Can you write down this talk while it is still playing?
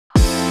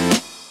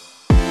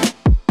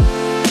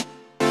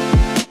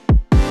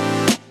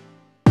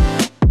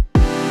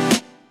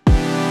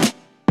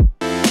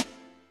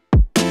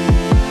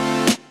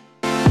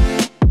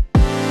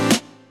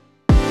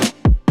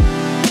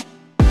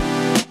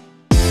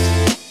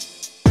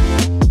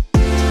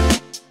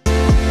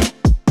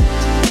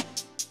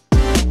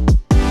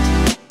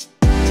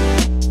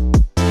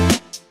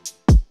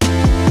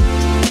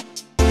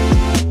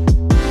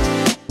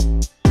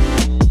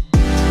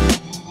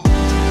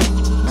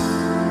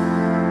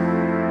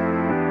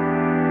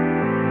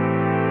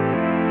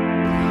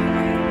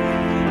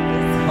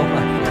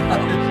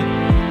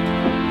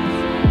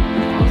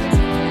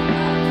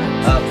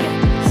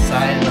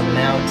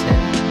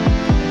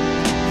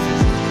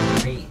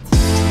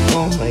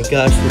my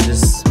gosh, we're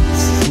just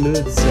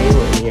smooth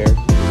sailing here.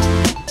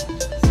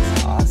 This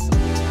is awesome.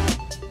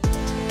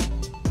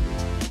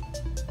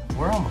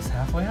 We're almost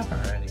halfway up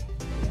already.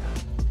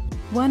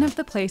 One of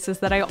the places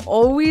that I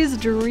always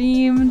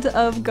dreamed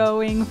of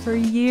going for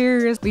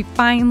years. We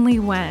finally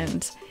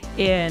went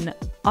in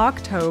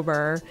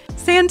October.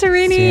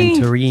 Santorini!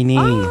 Santorini.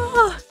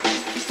 Oh.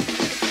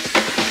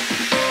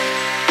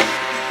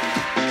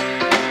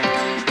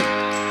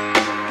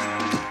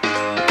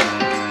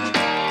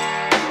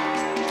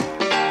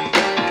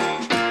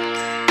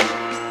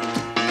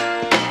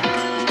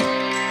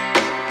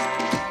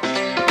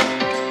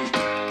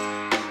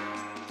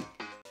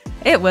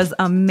 It was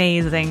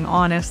amazing,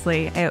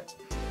 honestly. It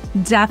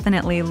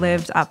definitely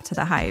lived up to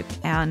the hype,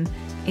 and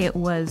it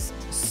was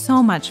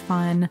so much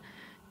fun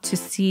to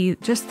see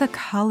just the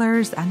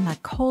colors and the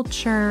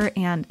culture,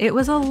 and it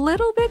was a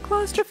little bit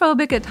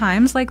claustrophobic at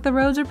times. Like, the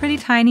roads are pretty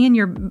tiny and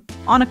you're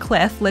on a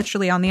cliff,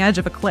 literally on the edge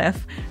of a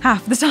cliff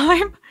half the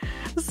time.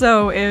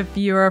 So if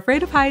you're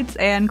afraid of heights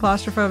and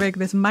claustrophobic,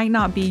 this might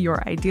not be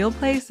your ideal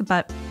place,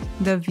 but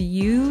the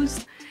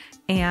views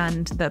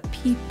and the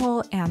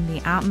people and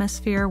the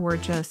atmosphere were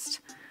just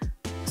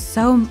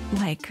so,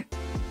 like,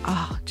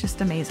 oh,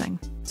 just amazing.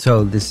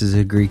 So this is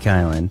a Greek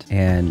island,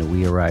 and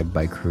we arrived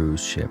by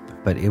cruise ship,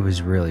 but it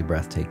was really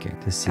breathtaking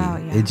to see. Oh,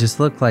 yeah. It just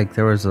looked like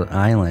there was an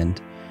island,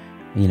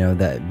 you know,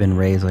 that had been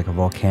raised like a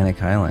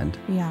volcanic island.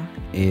 Yeah.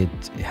 It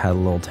had a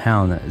little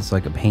town that is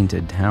like a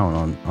painted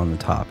town on the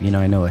top. You know,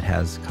 I know it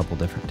has a couple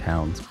different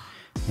towns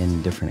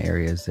in different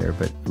areas there,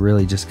 but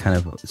really just kind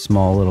of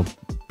small little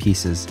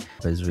pieces.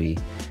 As we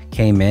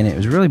came in, it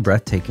was really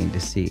breathtaking to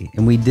see.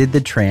 And we did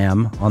the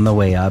tram on the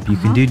way up. You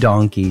can do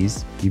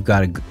donkeys. You've got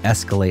to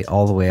escalate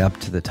all the way up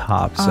to the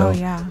top. So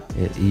yeah.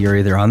 You're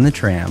either on the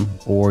tram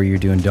or you're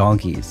doing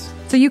donkeys.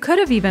 So you could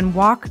have even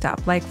walked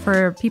up, like,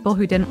 for people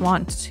who didn't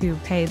want to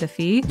pay the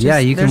fee. Yeah,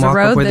 you can walk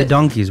up where the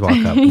donkeys walk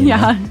up.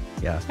 Yeah.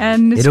 Yeah.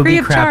 And it's free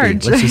of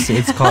charge. Let's just say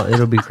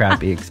it'll be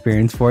crappy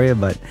experience for you,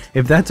 but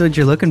if that's what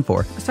you're looking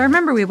for. So I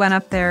remember we went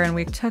up there and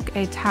we took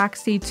a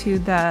taxi to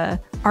the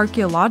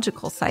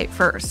archaeological site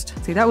first.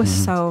 See, that was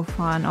so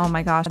fun. Oh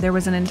my gosh. There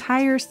was an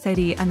entire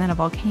city and then a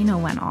volcano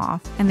went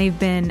off, and they've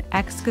been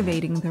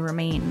excavating the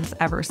remains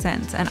ever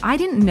since. And I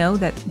didn't know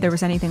that there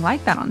was anything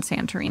like that on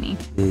Santorini.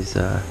 These,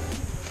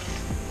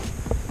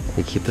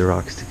 they keep the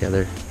rocks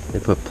together. They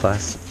put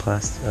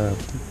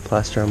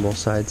plaster on both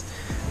sides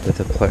with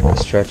a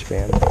stretch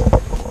band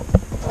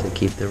to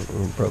keep the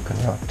broken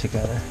rock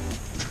together.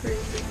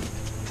 Crazy.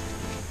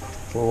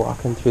 We're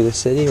walking through the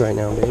city right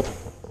now, babe.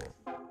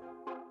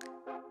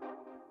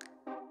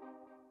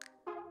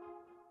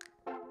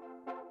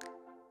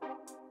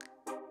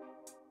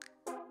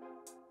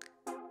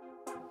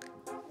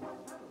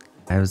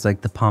 It was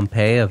like the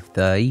Pompeii of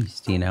the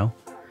East, you know?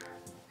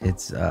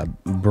 It's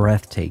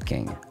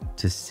breathtaking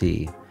to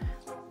see.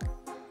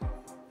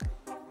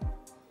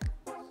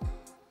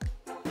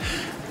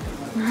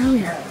 Where are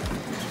we?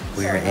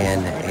 We're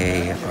in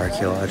a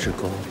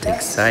archaeological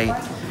dig site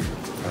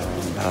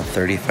about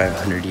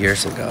 3,500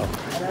 years ago.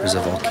 There was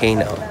a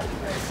volcano,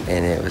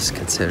 and it was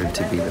considered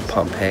to be the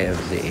Pompeii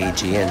of the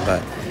Aegean,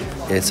 but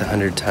it's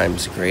 100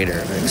 times greater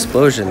of an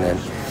explosion than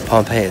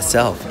Pompeii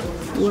itself.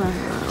 Wow.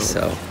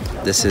 So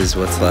this is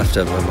what's left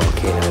of a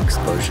volcano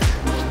explosion.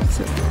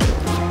 So cool.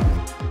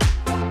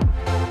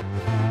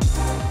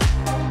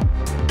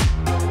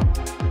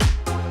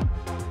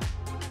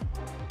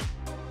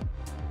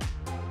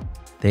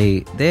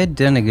 They had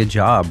done a good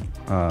job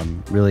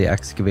really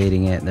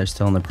excavating it, and they're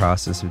still in the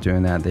process of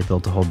doing that. They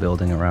built a whole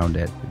building around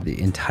it.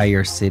 The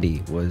entire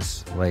city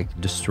was like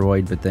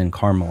destroyed but then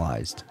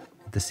caramelized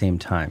at the same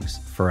time,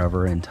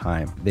 forever in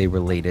time. They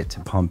relate it to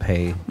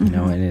Pompeii, you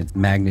know, and its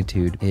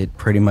magnitude. It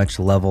pretty much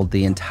leveled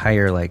the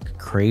entire like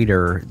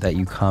crater that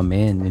you come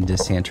into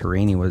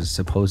Santorini was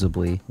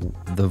supposedly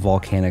the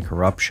volcanic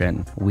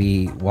eruption.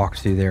 We walked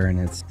through there, and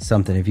it's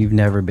something, if you've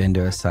never been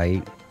to a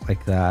site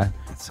like that,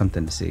 it's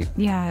something to see.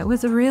 Yeah, it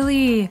was a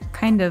really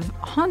kind of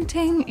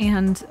haunting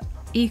and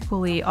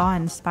equally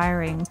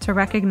awe-inspiring to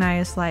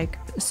recognize, like,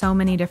 so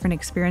many different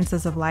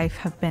experiences of life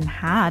have been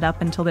had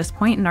up until this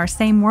point in our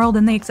same world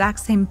in the exact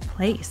same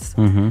place.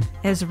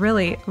 Is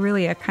really,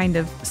 really a kind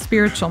of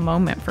spiritual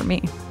moment for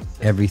me.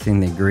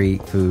 Everything that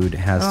Greek food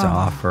has to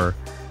offer.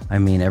 I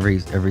mean, every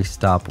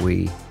stop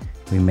we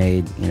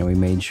made, you know, we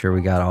made sure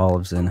we got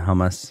olives and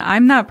hummus.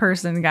 I'm that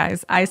person,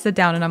 guys. I sit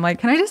down and I'm like,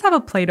 can I just have a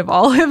plate of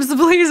olives,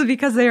 please?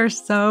 Because they are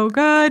so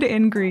good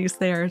in Greece.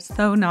 They are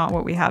so not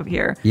what we have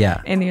here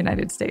in the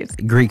United States.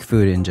 Greek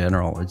food in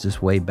general is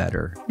just way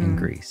better in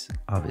Greece,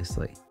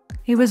 obviously.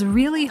 It was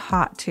really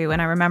hot too, and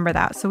I remember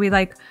that. So we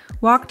like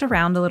walked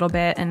around a little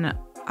bit, and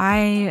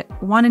I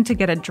wanted to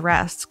get a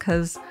dress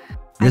because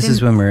this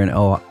is when we're in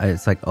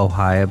it's like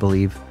Ojai, I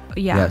believe.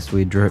 Yeah. Yes,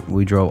 we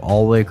drove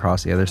all the way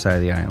across the other side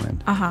of the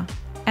island.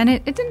 And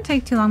it didn't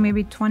take too long,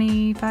 maybe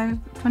 20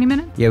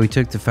 minutes? Yeah, we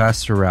took the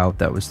faster route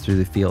that was through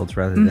the fields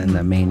rather than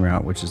the main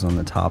route, which is on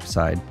the top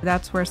side.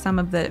 That's where some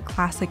of the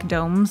classic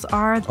domes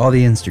are. All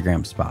the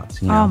Instagram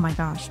spots, you know? Oh my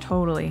gosh,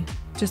 totally.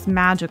 just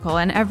magical.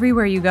 And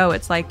everywhere you go,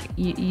 it's like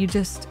you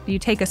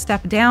take a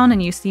step down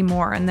and you see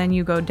more, and then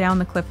you go down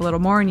the cliff a little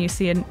more and you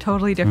see a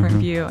totally different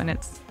view, and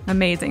it's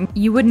amazing.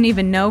 You wouldn't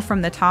even know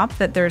from the top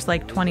that there's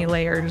like 20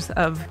 layers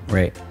of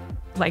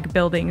like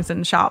buildings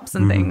and shops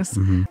and things.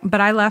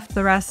 But I left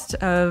the rest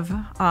of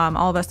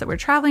all of us that were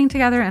traveling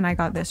together, and I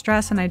got this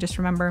dress, and I just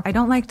remember I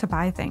don't like to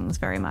buy things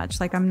very much.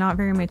 Like, I'm not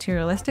very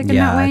materialistic in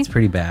that way. Yeah, it's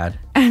pretty bad.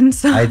 And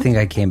so I think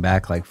I came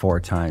back like 4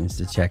 times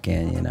to check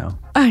in, you know.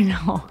 I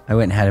know. I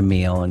went and had a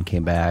meal and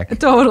came back.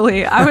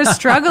 Totally. I was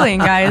struggling,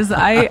 guys.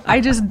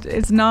 I just,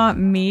 it's not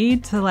me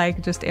to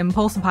like just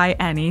impulse buy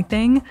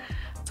anything.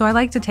 So I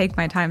like to take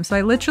my time. So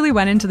I literally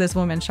went into this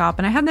woman's shop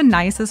and I had the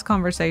nicest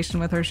conversation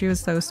with her. She was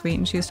so sweet,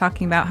 and she was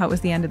talking about how it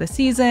was the end of the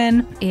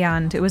season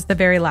and it was the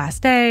very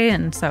last day.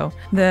 And so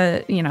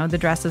the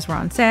dresses were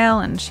on sale,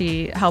 and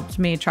she helped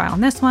me try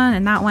on this one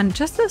and that one.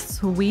 Just the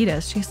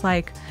sweetest. She's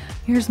like,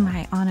 here's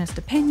my honest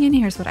opinion.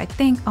 Here's what I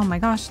think. Oh my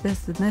gosh,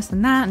 this and this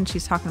and that. And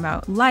she's talking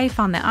about life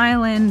on the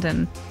island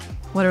and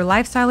what her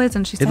lifestyle is.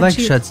 And she said it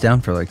shuts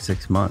down for like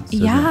 6 months.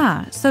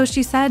 Yeah. So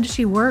she said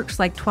she works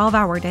like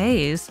 12-hour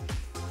days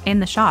in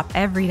the shop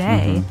every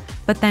day,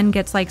 but then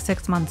gets like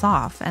 6 months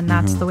off, and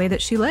that's the way that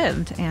she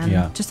lived.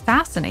 And just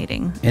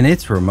fascinating. And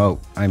it's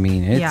remote. I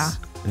mean, it's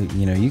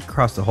you know, you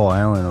cross the whole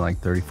island in like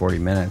 30-40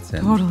 minutes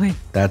and totally,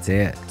 that's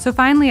it. So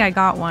finally I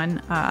got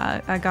one.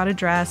 I got a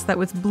dress that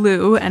was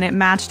blue and it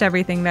matched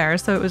everything there,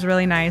 so it was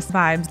really nice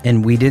vibes.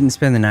 And we didn't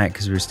spend the night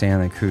because we were staying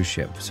on the cruise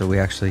ship, so we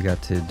actually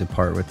got to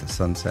depart with the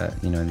sunset,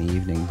 you know, in the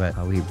evening. But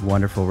we have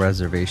wonderful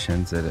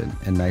reservations at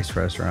a nice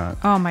restaurant.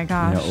 Oh my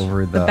gosh, you know,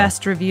 over the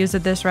best reviews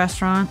at this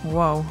restaurant.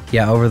 Whoa.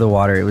 Yeah, over the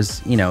water. It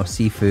was, you know,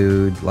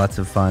 seafood, lots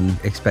of fun,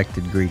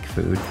 expected Greek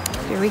food.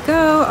 Here we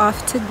go,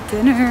 off to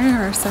dinner,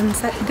 our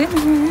sunset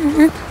dinner.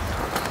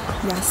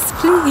 Yes,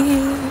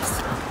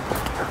 please.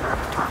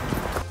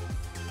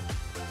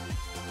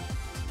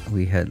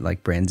 We had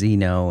like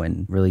branzino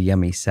and really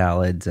yummy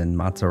salads and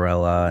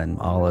mozzarella and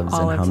olives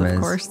and hummus.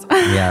 Of course.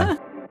 Yeah.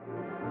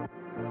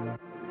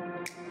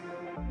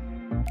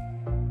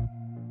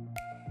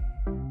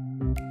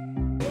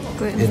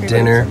 At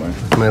dinner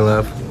with my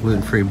love,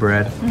 gluten-free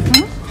bread.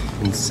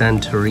 In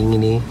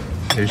Santorini,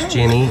 there's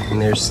Ginny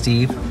and there's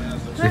Steve.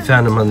 We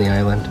found them on the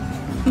island.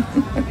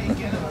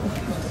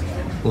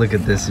 Look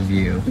at this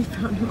view. We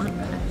found him on the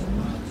island.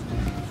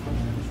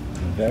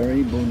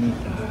 Very bonita.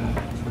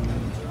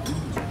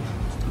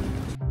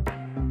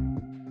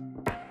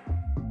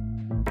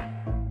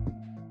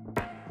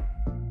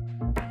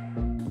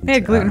 They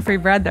had gluten-free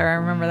bread there, I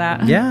remember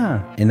that.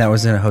 Yeah. And that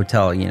was in a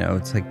hotel, you know.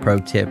 It's like pro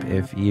tip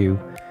if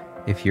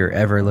you're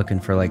ever looking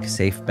for like a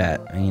safe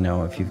bet, you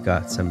know, if you've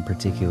got some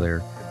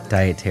particular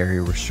dietary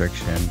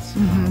restrictions,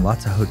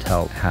 lots of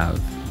hotels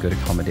have good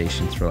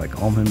accommodations for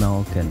like almond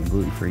milk and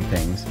gluten-free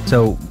things.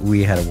 So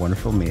we had a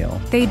wonderful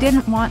meal. They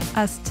didn't want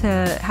us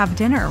to have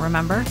dinner,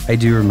 remember? I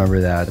do remember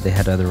that. They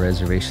had other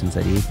reservations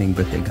that evening,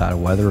 but they got a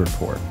weather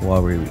report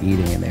while we were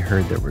eating, and they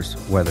heard there was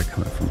weather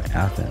coming from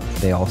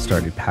Athens. They all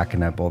started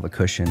packing up all the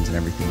cushions and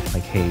everything,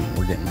 like, hey,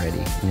 we're getting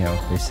ready. You know,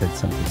 they said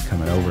something's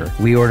coming over.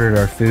 We ordered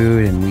our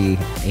food and we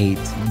ate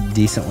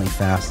decently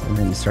fast, and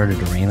then it started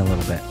to rain a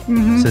little bit.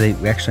 So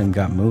we actually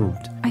got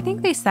moved. I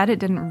think they said it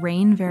didn't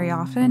rain very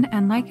often,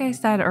 and like I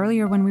said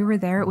earlier, when we were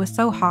there, it was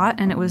so hot,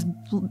 and it was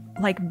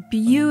like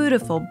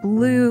beautiful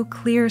blue,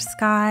 clear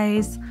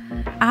skies,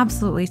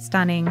 absolutely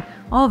stunning.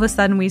 All of a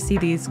sudden, we see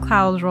these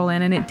clouds roll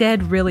in, and it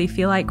did really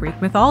feel like Greek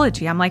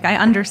mythology. I'm like, I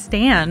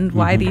understand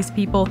why these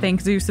people think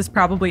Zeus is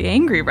probably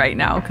angry right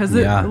now, because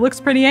it looks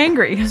pretty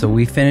angry. So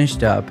we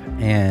finished up,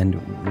 and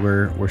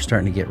we're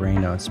starting to get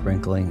rain now. It's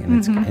sprinkling,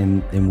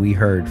 and and we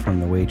heard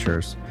from the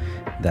waitress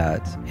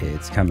that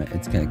it's coming.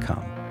 It's going to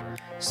come.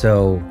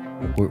 So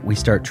we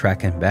start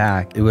trekking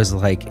back. It was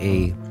like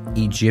a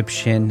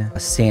Egyptian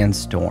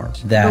sandstorm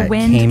that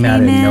came out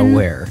of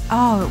nowhere.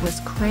 Oh, it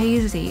was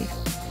crazy.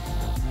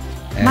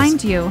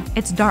 Mind you,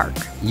 it's dark.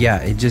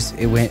 Yeah,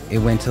 it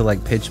went to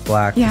like pitch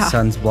black. Yeah. The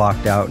sun's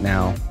blocked out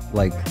now.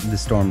 Like the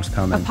storm's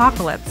coming.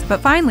 Apocalypse. But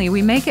finally,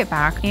 we make it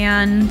back.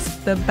 And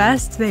the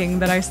best thing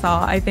that I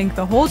saw, I think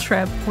the whole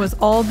trip, was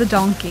all the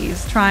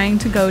donkeys trying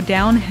to go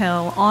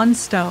downhill on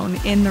stone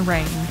in the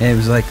rain. And it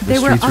was like the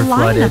streets were flooded.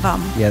 Line of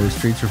them. Yeah, the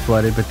streets were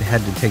flooded, but they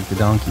had to take the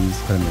donkeys,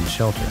 put them in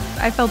shelter.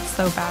 I felt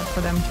so bad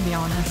for them, to be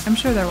honest. I'm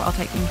sure they're well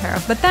taken care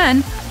of. But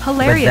then,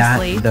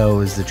 hilariously... But that, though,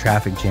 is the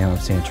traffic jam of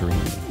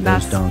Santorini.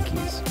 Those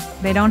donkeys.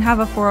 They don't have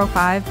a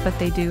 405, but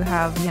they do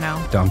have, you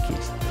know...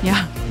 Donkeys.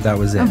 Yeah. That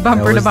was it.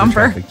 Bumper to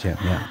bumper. The traffic jam,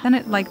 yeah. Then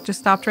it like just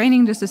stopped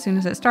raining just as soon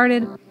as it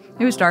started.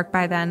 It was dark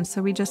by then,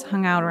 so we just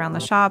hung out around the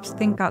shops. I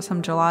think got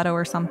some gelato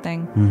or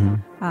something.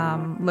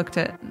 Looked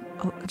at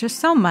just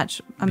so much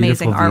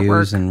amazing beautiful artwork.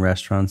 Views and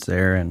restaurants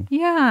there, and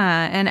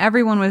and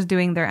everyone was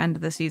doing their end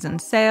of the season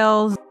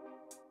sales.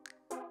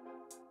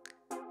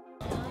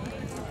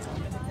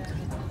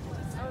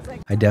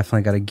 I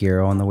definitely got a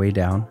gyro on the way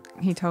down.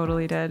 He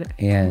totally did.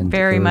 And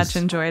very much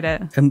enjoyed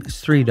it. And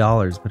it's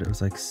 $3, but it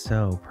was like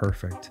so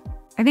perfect.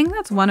 I think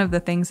that's one of the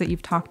things that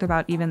you've talked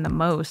about even the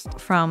most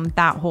from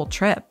that whole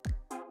trip.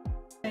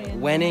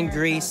 When in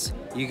Greece,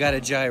 You got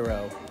a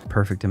gyro.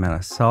 Perfect amount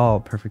of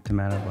salt, perfect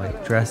amount of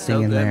like dressing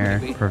So in good, there,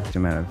 baby. perfect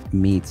amount of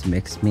meats,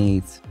 mixed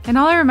meats. And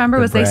all I remember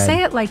was they bread.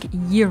 say it like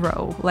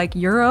euro,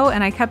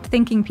 and I kept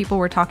thinking people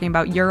were talking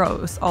about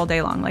euros all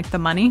day long, like the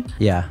money.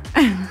 Yeah.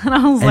 And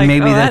I was And like,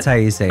 maybe oh, that's how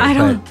you say it. I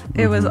don't.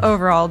 but, It was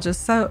overall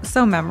just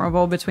so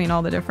memorable between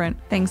all the different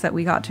things that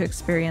we got to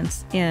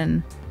experience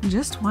in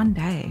just one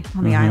day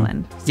on the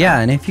island. So, Yeah,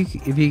 and if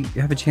you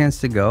have a chance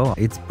to go,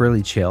 it's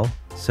really chill.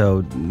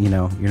 So, you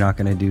know, you're not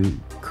going to do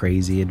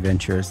crazy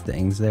adventurous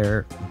things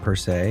there per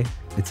se.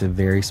 It's a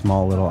very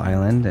small little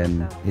island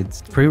and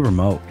it's pretty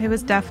remote, it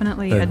was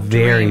definitely but a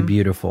very dream.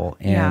 beautiful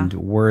and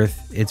Yeah.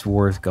 it's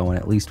worth going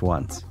at least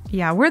once.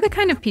 Yeah, we're the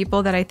kind of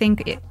people that I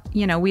think,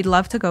 we'd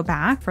love to go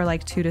back for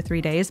like 2 to 3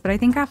 days, but I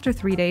think after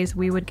 3 days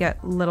we would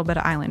get a little bit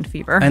of island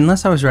fever.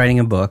 Unless I was writing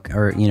a book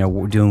or,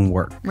 doing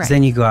work. 'Cause Right.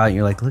 then you go out and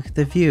you're like, look at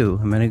the view.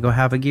 I'm going to go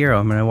have a gyro.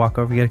 I'm going to walk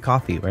over and get a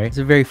coffee, right? It's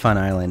a very fun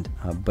island,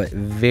 but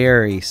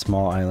very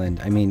small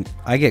island. I mean,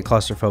 I get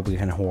claustrophobic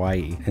in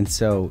Hawaii. And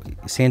so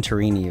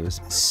Santorini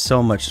was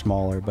so much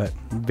smaller, but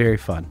very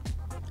fun.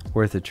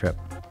 Worth a trip.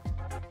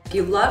 If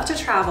you love to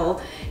travel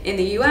in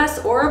the US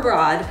or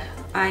abroad,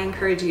 I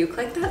encourage you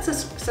click that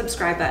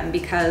subscribe button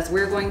because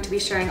we're going to be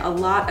sharing a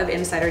lot of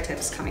insider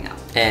tips coming up.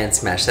 And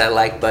smash that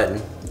like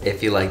button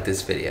if you like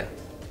this video.